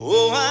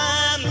Oh,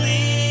 I'm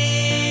leaning,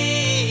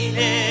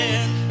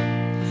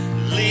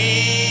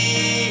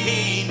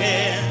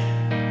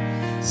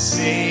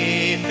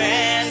 safe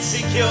and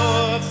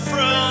secure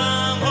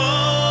from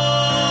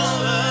all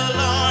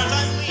alarms.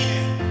 I'm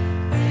leaning,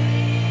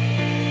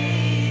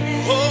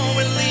 oh,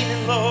 we're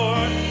leaning,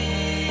 Lord,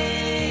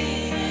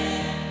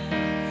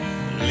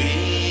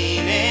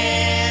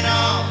 leaning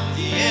on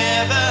the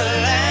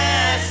everlasting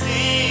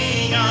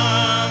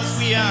arms.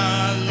 We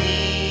are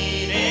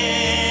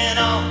leaning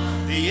on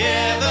the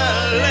everlasting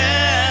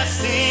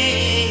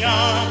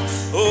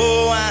arms.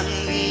 Oh, I'm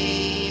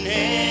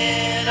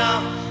leaning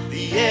on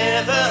the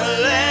everlasting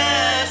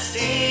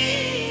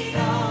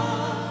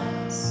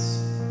arms.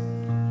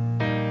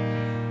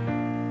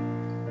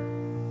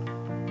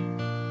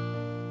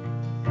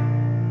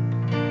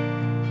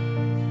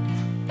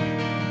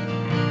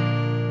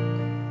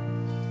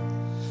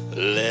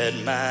 Let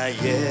my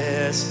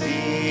yes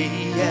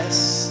be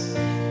yes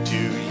to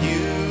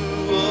you,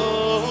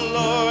 oh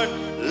Lord.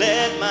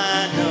 Let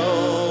my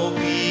no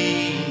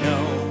be no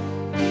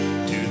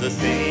to the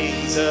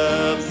things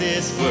of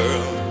this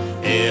world.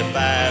 If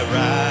I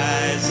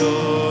rise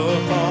or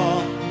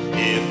fall,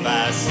 if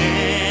I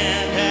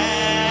stand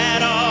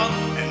at all,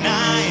 and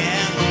I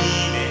am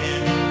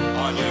leaning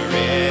on your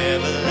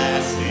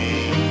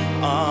everlasting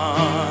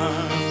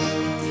arms.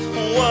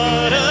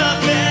 What a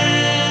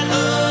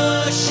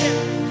fellowship,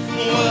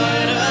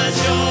 what a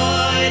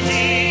joy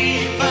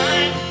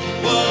divine,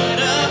 what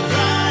a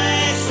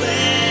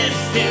priceless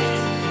gift.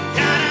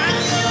 God, I'm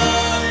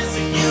yours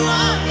and you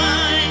are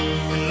mine,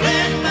 and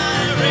let my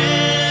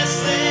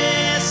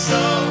restless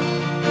soul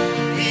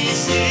be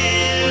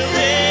still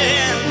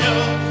and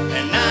know,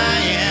 and I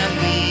am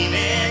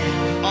leaning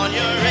on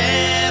your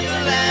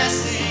everlasting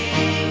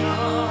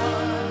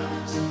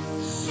arms.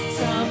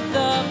 From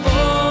the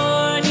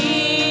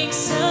morning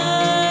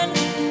sun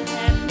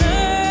and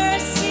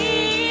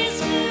mercies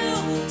new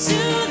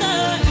to the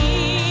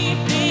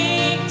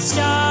evening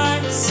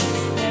stars,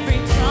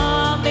 every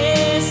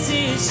promise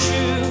is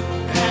true.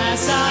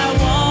 As I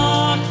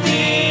walk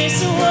this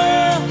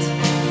world,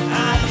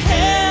 I'm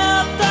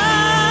held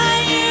by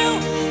you.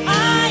 I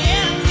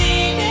am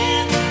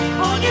leaning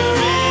on your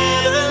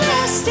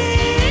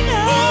everlasting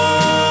arms.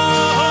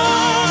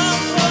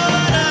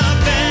 What a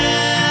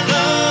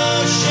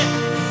fellowship,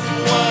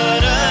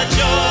 what a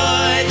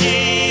joy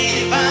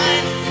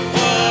divine,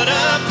 what a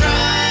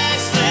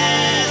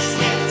priceless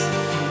gift.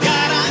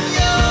 God, I'm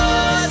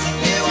yours and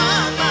you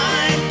are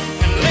mine,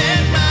 and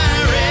let my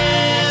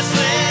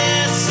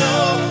restless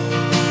soul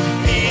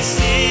be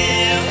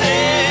still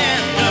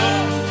and know,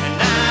 and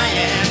I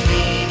am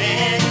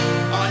leaning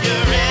on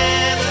your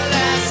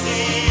everlasting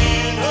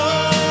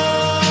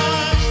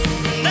arms,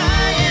 and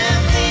I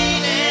am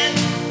leaning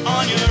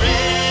on your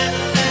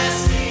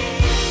everlasting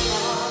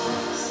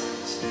arms.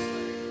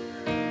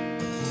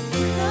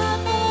 The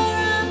more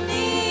I'm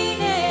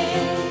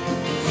leaning,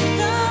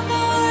 the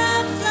more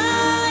I'm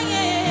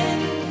flying.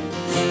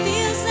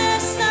 Feels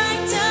less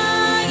like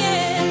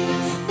dying,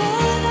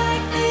 more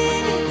like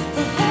living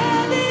for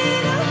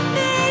heaven on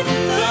earth.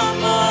 The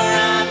more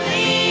I'm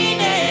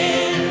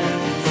leaning,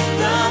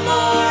 the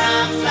more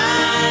I'm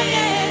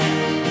flying.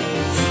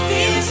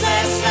 Feels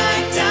less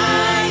like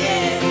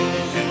dying,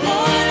 and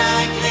more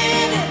like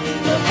living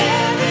for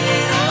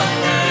heaven on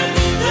earth.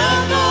 The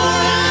more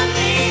I'm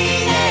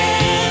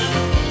leaning,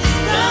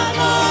 the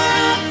more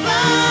I'm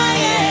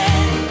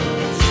flying.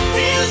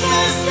 Feels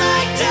less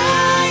like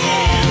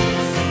dying,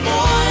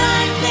 more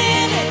like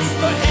living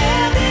for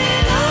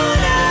heaven on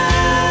earth.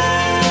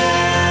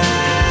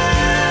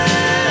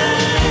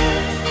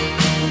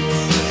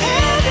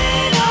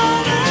 Heaven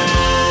on earth.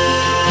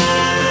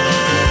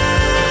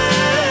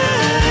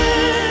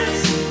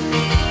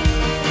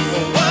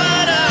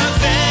 What a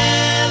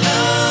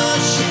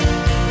fellowship,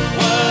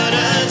 what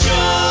a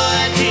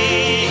joy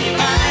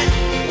divine,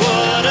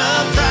 what a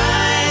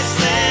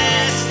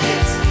priceless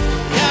gift.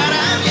 God,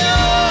 I'm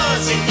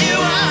yours and you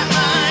are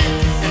mine,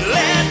 and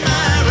let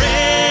my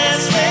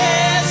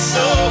restless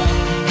soul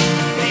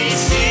be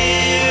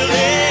still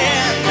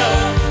and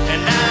know,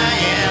 and I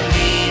am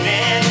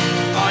leaning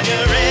on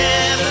your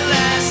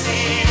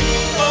everlasting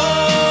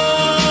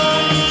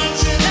arms,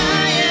 and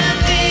I am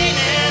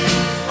leaning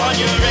on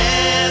your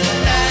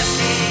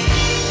everlasting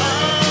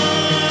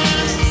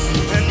arms,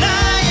 and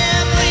I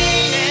am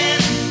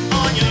leaning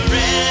on your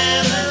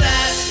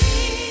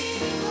everlasting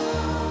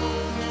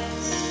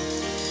arms.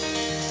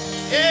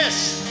 Yes,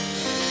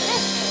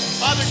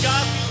 Father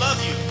God, we love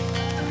you.